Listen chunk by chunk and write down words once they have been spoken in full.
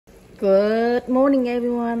Good morning,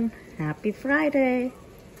 everyone. Happy Friday.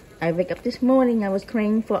 I wake up this morning, I was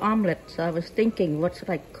craving for omelet, so I was thinking, what should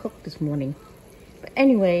I cook this morning? But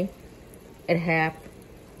anyway, it have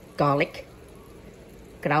garlic,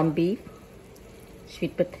 ground beef,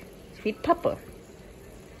 sweet pepper,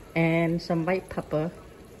 and some white pepper,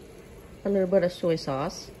 a little bit of soy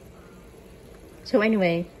sauce. So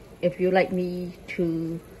anyway, if you like me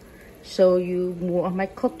to show you more of my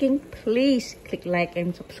cooking, please click like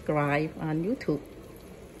and subscribe on YouTube.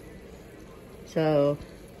 So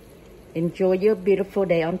enjoy your beautiful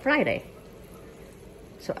day on Friday.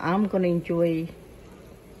 So I'm gonna enjoy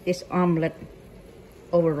this omelet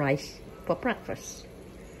over rice for breakfast.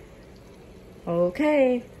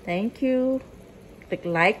 Okay, thank you. Click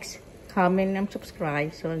likes, comment and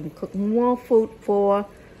subscribe so I can cook more food for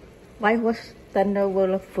White Horse Thunder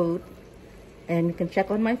World of Food. And you can check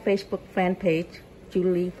on my Facebook fan page,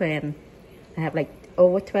 Julie Fan. I have like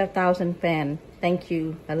over 12,000 fans. Thank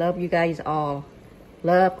you. I love you guys all.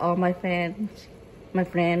 Love all my fans, my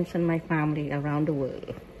friends, and my family around the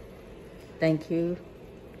world. Thank you.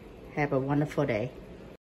 Have a wonderful day.